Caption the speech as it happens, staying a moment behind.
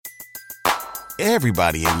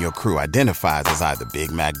Everybody in your crew identifies as either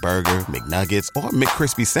Big Mac Burger, McNuggets, or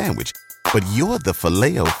McCrispy Sandwich. But you're the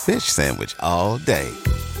Filet-O-Fish Sandwich all day.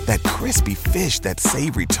 That crispy fish, that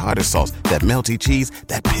savory tartar sauce, that melty cheese,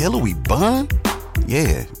 that pillowy bun.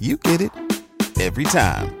 Yeah, you get it. Every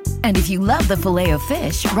time. And if you love the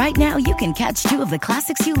Filet-O-Fish, right now you can catch two of the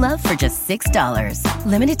classics you love for just $6.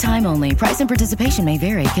 Limited time only. Price and participation may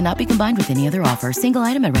vary. Cannot be combined with any other offer. Single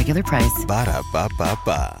item at regular price.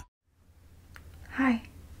 Ba-da-ba-ba-ba. Hi.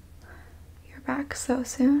 You're back so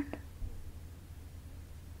soon?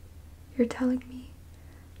 You're telling me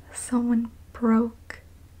someone broke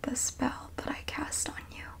the spell that I cast on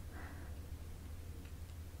you?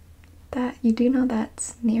 That you do know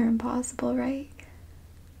that's near impossible, right?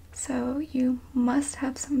 So you must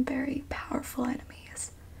have some very powerful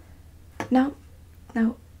enemies. No,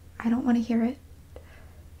 I don't want to hear it.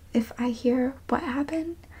 If I hear what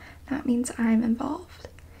happened, that means I'm involved.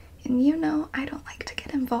 And you know I don't like to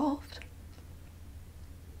get involved.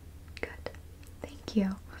 Good. Thank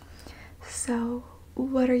you. So,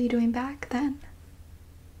 what are you doing back then?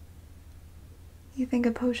 You think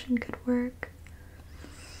a potion could work?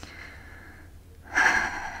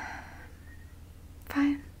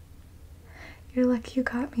 Fine. You're lucky you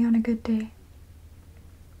caught me on a good day.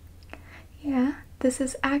 Yeah, this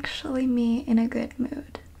is actually me in a good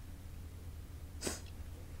mood.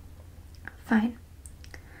 Fine.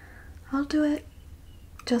 I'll do it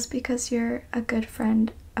just because you're a good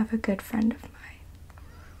friend of a good friend of mine.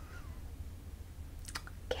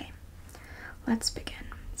 Okay, let's begin.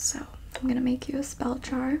 So, I'm gonna make you a spell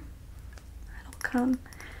jar. It'll come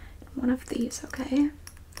in one of these, okay?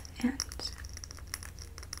 And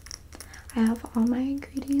I have all my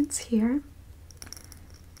ingredients here,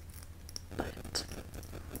 but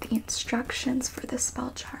the instructions for the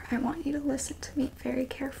spell jar, I want you to listen to me very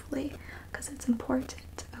carefully because it's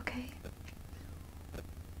important, okay?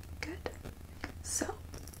 Good. So,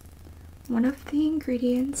 one of the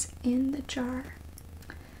ingredients in the jar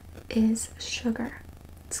is sugar.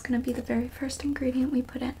 It's going to be the very first ingredient we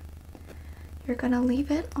put in. You're going to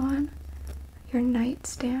leave it on your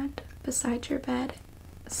nightstand beside your bed.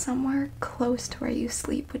 Somewhere close to where you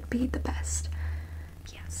sleep would be the best.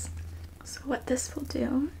 Yes. So what this will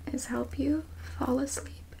do is help you fall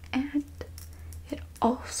asleep, and it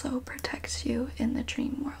also protects you in the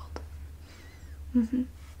dream world.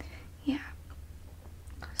 Yeah.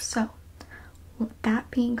 So, with that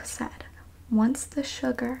being said, once the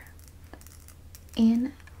sugar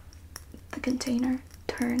in the container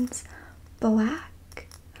turns black,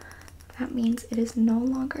 that means it is no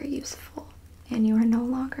longer useful and you are no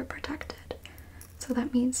longer protected. So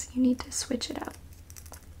that means you need to switch it out.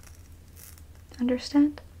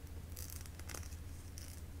 Understand?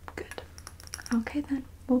 Good. Okay then,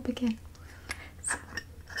 we'll begin. So,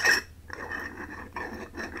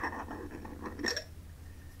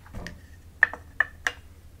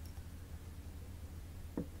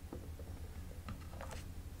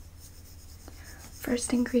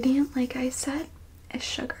 first ingredient, like I said, is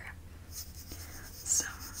sugar. So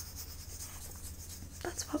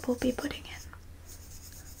that's what we'll be putting in.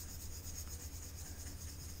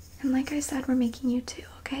 And like I said, we're making you two,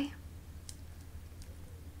 okay?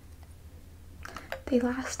 They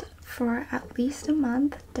last for at least a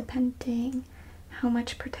month, depending how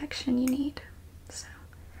much protection you need. So,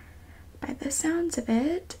 by the sounds of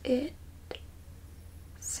it, it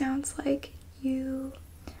sounds like you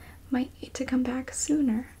might need to come back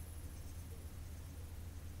sooner.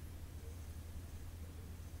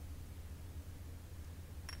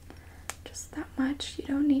 Just that much, you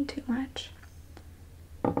don't need too much.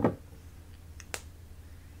 Add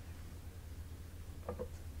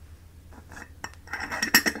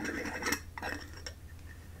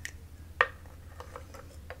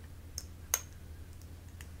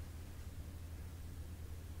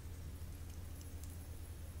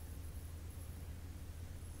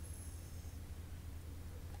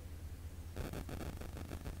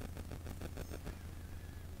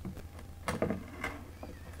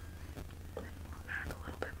a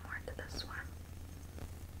little bit more to this one.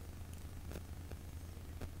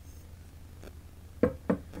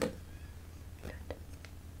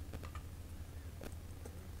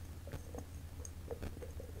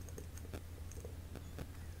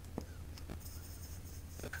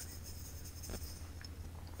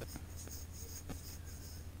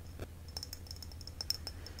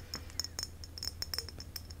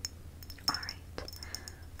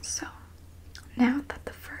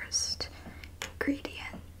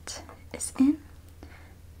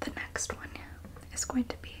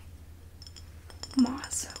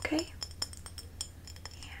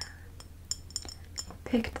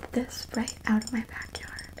 this right out of my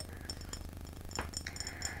backyard.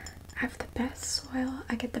 I have the best soil,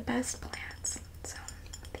 I get the best plants. So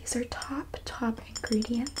these are top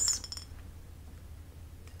ingredients.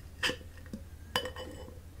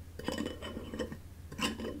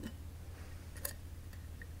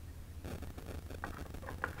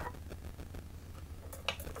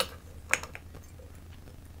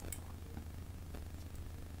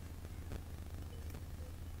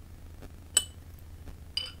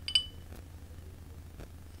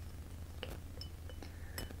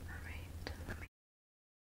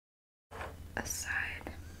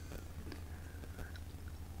 Aside.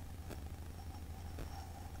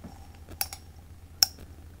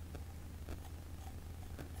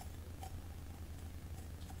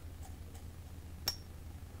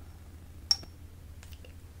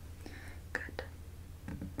 Good.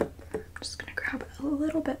 I'm just gonna grab a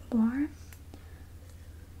little bit more.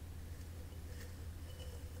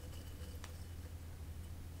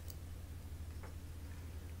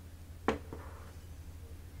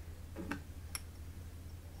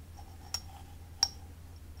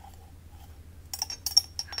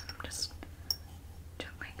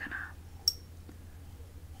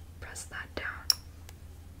 That down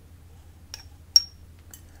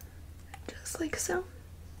just like so.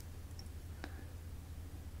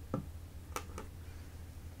 That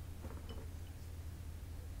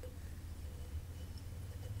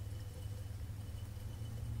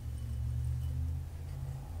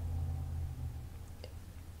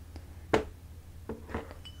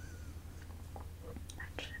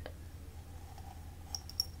should.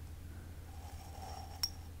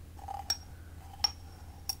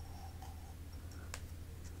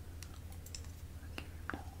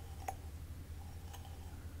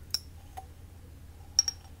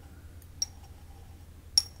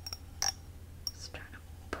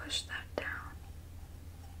 Push that down.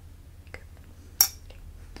 Good.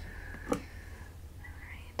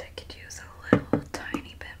 Alright, I could use a little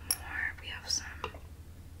tiny bit more. We have some.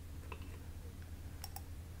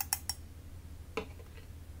 I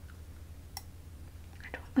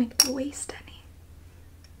don't like to waste any.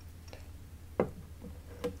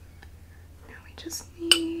 Now we just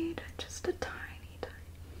need just a tiny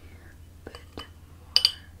bit more.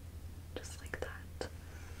 Just like that.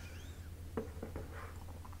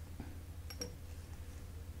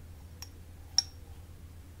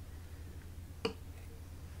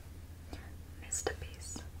 Missed a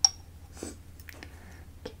piece.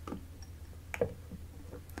 Okay.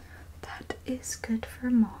 That is good for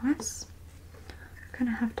moss. We're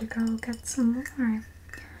gonna have to go get some more.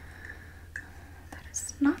 That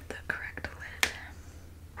is not the correct lid.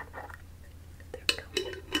 There we go.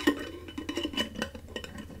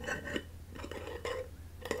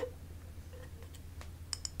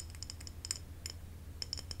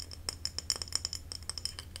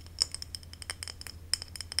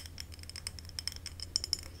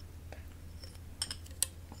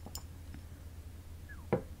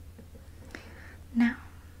 Now,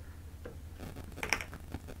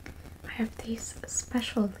 I have these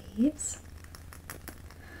special leaves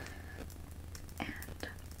and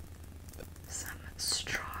some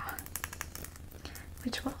straw,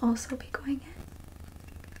 which will also be going in.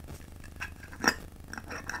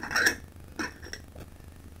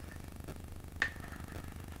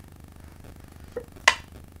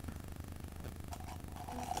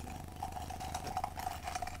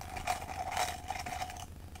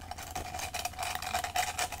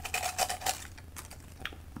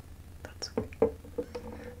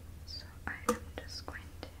 So I am just going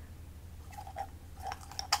to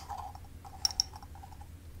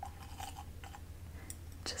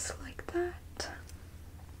just like that,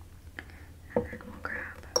 and then we'll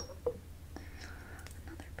grab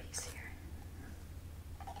another piece here.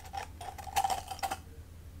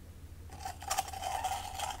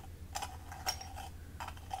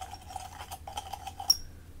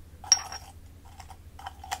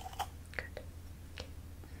 Good.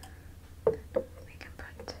 We can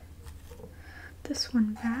put this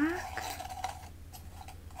one back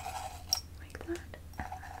like that.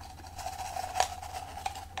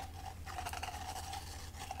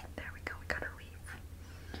 There we go, we got a leaf.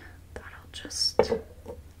 That'll just go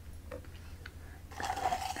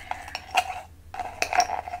there.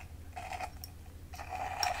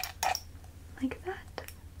 Like that.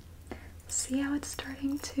 See how it's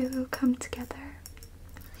starting to come together?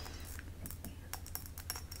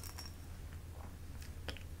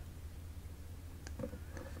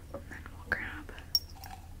 And then we'll grab.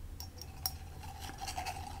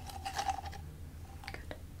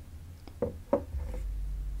 Good.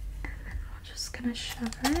 And then we're just gonna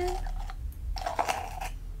shove it in.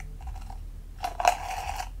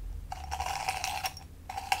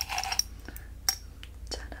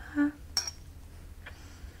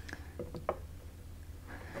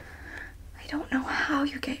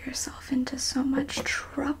 you get yourself into so much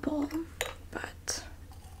trouble, but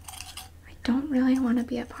I don't really want to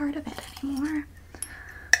be a part of it anymore.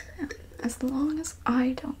 As long as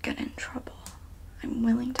I don't get in trouble, I'm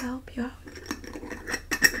willing to help you out.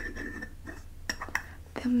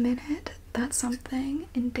 The minute that something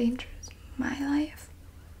endangers my life,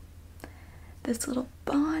 this little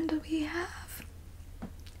bond we have,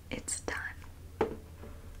 it's done.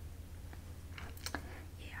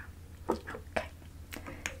 Yeah, okay.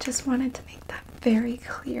 Just wanted to make that very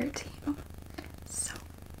clear to you. So,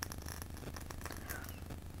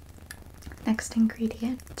 next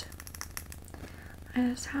ingredient, I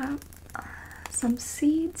just have some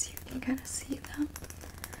seeds, you can kind of see them,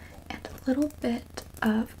 and a little bit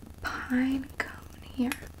of pine cone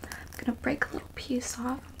here. I'm gonna break a little piece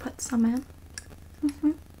off and put some in.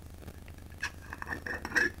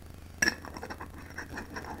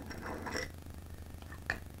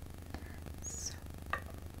 Okay. So,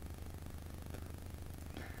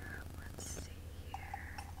 let's see here.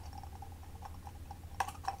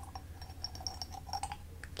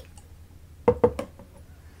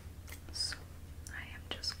 So, I am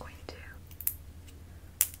just going to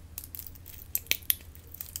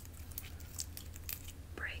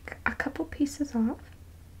break a couple pieces off,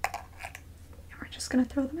 and we're just going to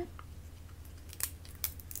throw them in.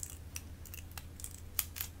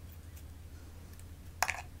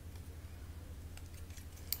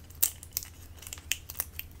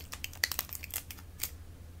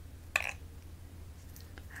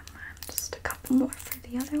 And then just a couple more for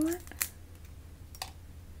the other one.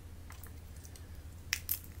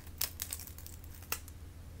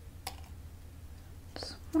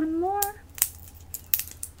 Just one more.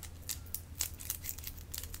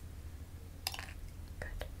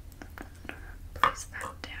 Good. Place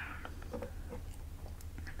that down. And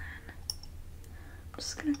then I'm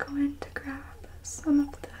just gonna go in to grab some of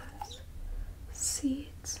those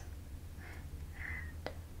seeds.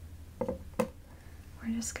 And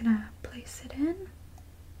we're just gonna place it in.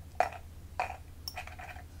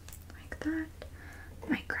 Like that.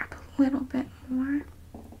 Might grab a little bit more.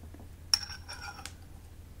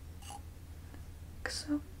 Like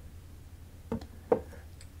so.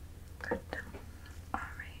 Good.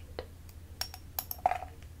 Alright.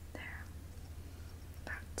 There.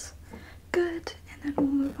 That's good. And then we'll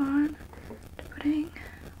move on to putting a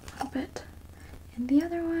little bit in the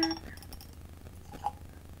other one.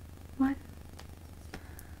 One.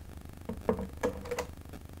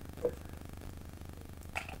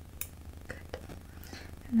 Good.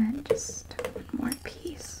 And then just one more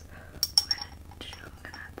piece, which I'm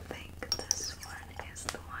gonna think this one is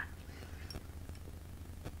the one.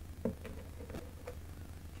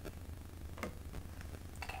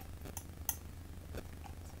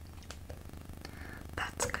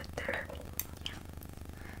 That's good there. Yeah.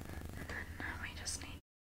 And then we just need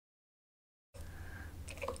to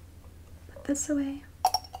put this away,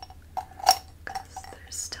 because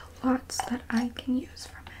there's still lots that I can use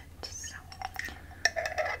from it. So,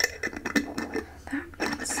 that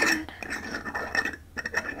being said,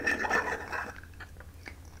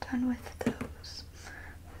 done with those.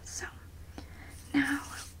 So, now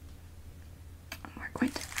we're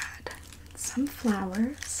going to add some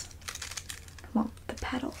flowers. Well, the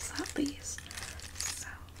petals at least.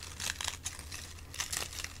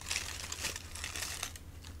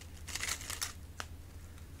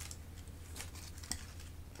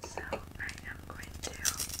 So I am going to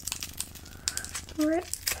rip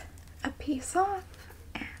a piece off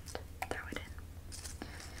and throw it in.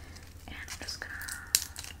 And I'm just gonna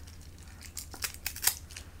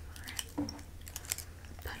rip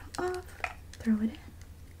petal off, throw it in,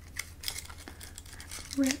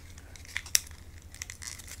 rip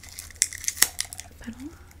petal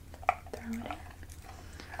off, throw it in.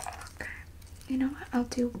 Okay, you know what? I'll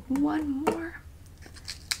do one more.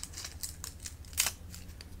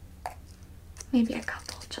 Maybe a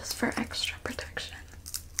couple, just for extra protection.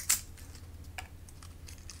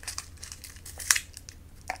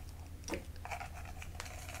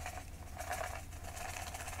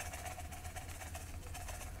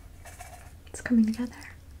 It's coming together.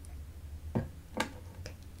 Okay.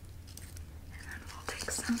 And then we'll take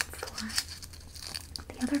some for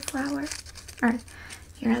the other flower, or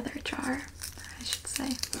your other jar, I should say.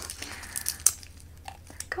 There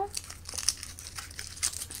we go.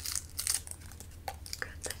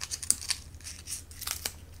 Good.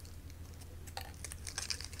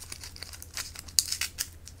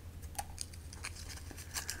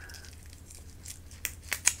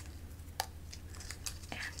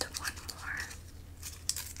 And one more.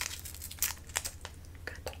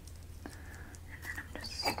 Good. And then I'm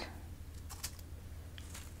just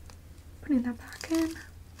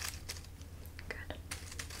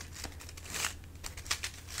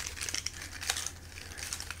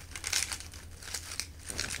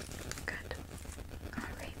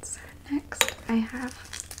I have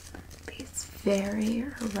these very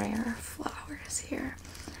rare flowers here.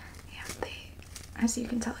 And they, as you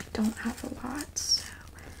can tell, I don't have a lot, so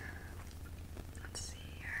let's see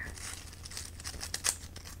here.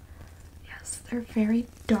 Yes, they're very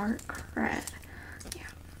dark red. Yeah,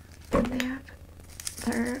 and they have,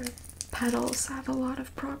 their petals have a lot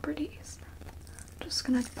of properties. I'm just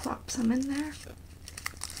gonna plop some in there.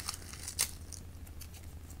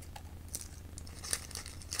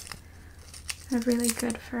 They're really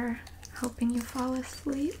good for helping you fall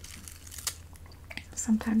asleep.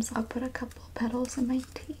 Sometimes I'll put a couple petals in my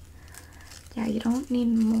tea. Yeah, you don't need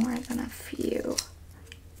more than a few.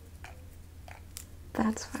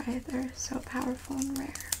 That's why they're so powerful and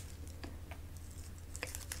rare.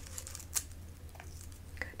 Good.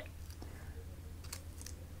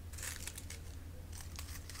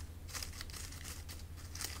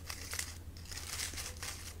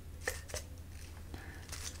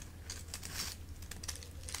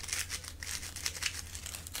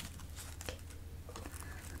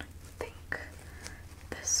 I think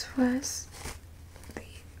this was the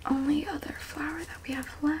only other flower that we have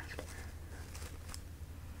left.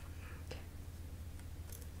 Okay.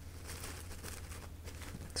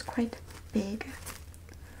 It's quite big.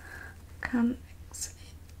 Comes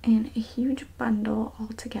in a huge bundle all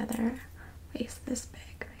together. Weighs this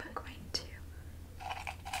big. I'm going to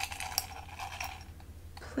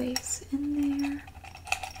place in there.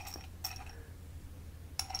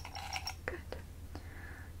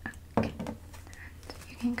 Okay, and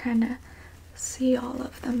you can kind of see all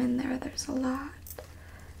of them in there. There's a lot,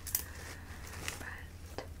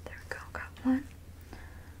 but there we go, got one.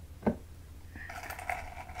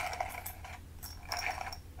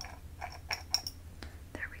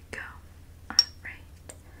 There we go. All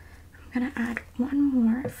right, I'm gonna add one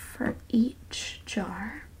more for each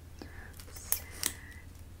jar. So,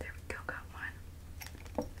 there we go, got one.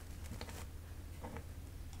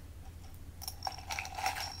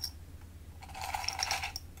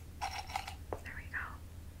 There we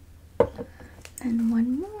go. And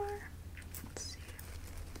one more. Let's see.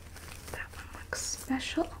 That one looks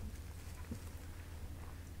special.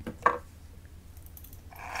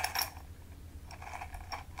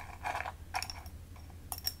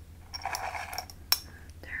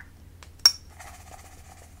 There.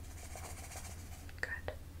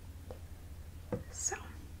 Good. So,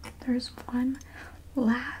 there's one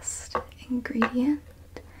last ingredient,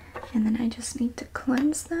 and then I just need to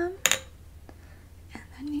cleanse them. And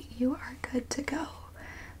then you are good to go.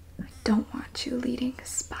 I don't want you leading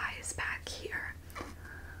spies back here,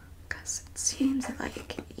 because it seems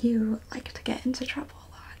like you like to get into trouble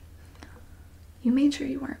a lot. You made sure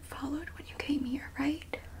you weren't followed when you came here,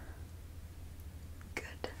 right?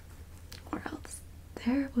 Good. Or else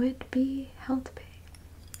there would be hell to pay.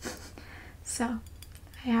 So,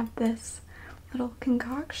 I have this little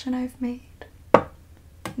concoction I've made.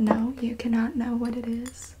 No, you cannot know what it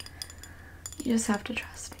is. You just have to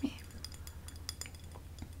trust me.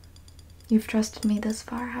 You've trusted me this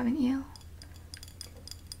far, haven't you?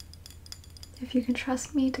 If you can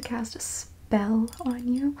trust me to cast a spell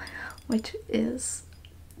on you, which is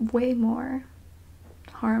way more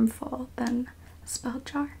harmful than a spell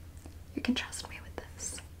jar, you can trust me with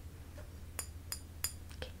this.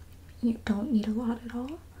 Okay. You don't need a lot at all.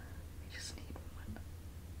 You just need one.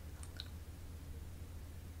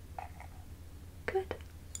 Good.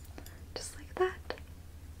 Just like that.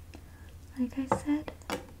 Like I said,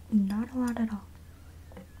 not a lot at all.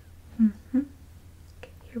 Okay,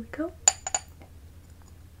 here we go.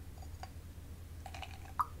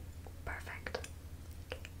 Perfect.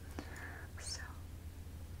 Okay. So.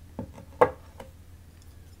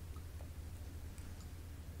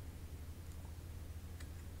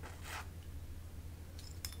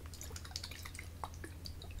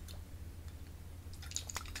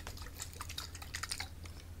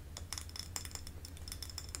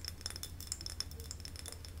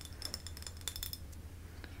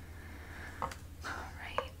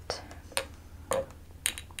 Alright.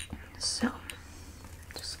 So, I'm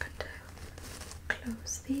just going to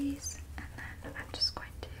close these, and then I'm just going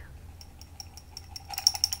to,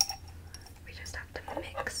 we just have to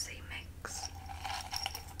mix a mix.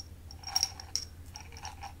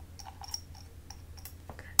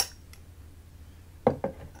 Good.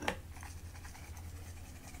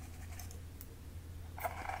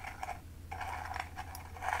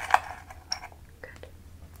 Good.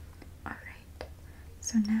 Alright.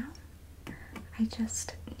 So now I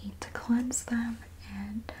just need to cleanse them,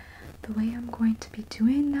 and the way I'm going to be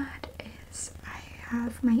doing that is I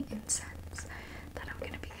have my incense that I'm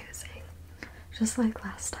going to be using, just like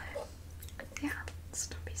last time. Yeah,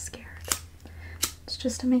 just don't be scared.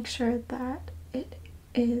 just to make sure that it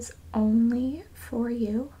is only for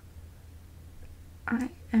you, I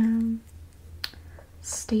am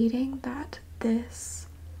stating that this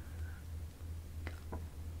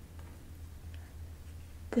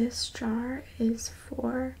jar is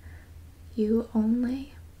for you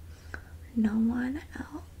only, no one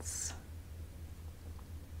else.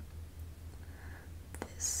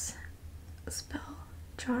 This spell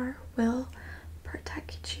jar will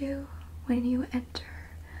protect you when you enter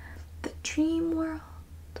the dream world.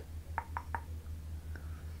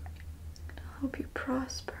 It'll help you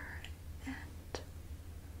prosper and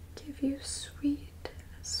give you sweet,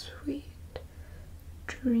 sweet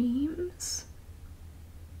dreams.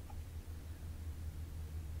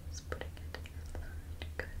 Just putting it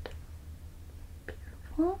good.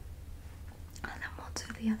 Beautiful. And then we'll do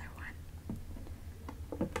the other one.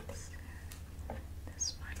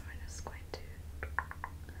 This one we're just going to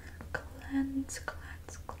cleanse,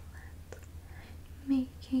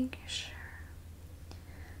 making sure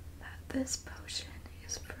that this potion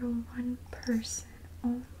is for one person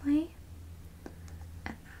only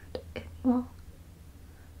and that it will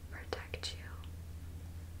protect you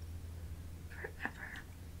forever.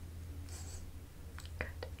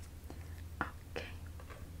 Good. Okay,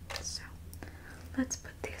 so let's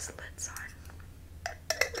put these lids on.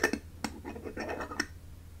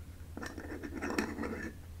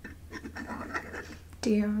 Do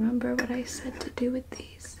you remember what I said to do with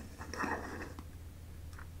these?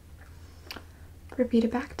 Repeat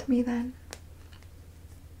it back to me then.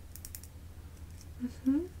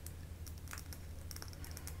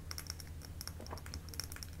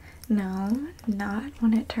 No, not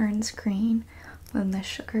when it turns green. When the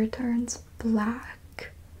sugar turns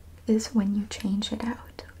black is when you change it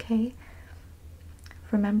out, okay?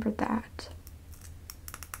 Remember that.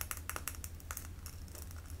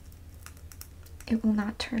 It will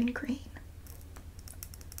not turn green.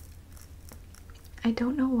 I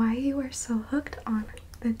don't know why you are so hooked on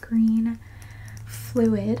the green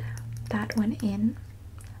fluid that went in,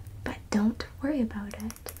 but don't worry about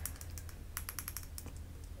it.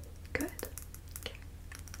 Good. Okay.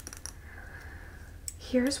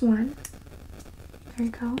 Here's one. There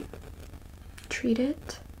you go. Treat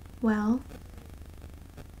it well.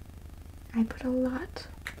 I put a lot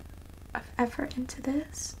of effort into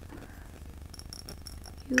this.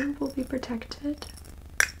 You will be protected.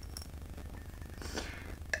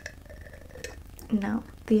 No,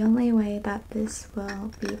 the only way that this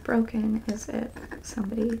will be broken is if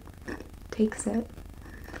somebody takes it.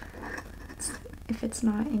 If it's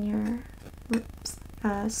not in your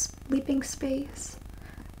sleeping space,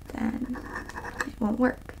 then it won't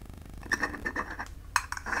work.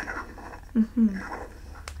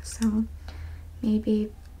 So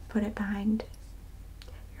maybe put it behind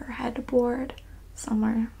your headboard,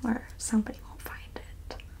 somewhere where somebody won't find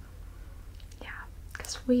it. Yeah,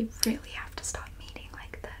 because we really have to stop meeting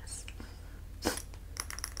like this.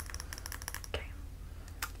 Okay,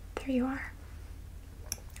 there you are.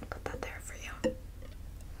 I'll put that there for you.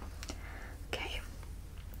 Okay.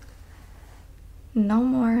 No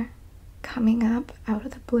more coming up out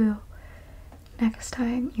of the blue. Next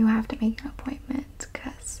time you have to make an appointment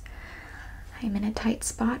because I'm in a tight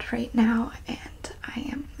spot right now and I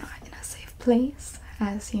am not in a safe place.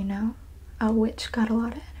 As you know, a witch got a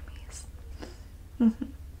lot of enemies.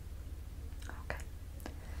 Okay.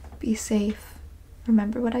 Be safe.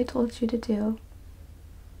 Remember what I told you to do.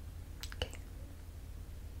 Okay.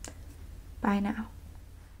 Bye now.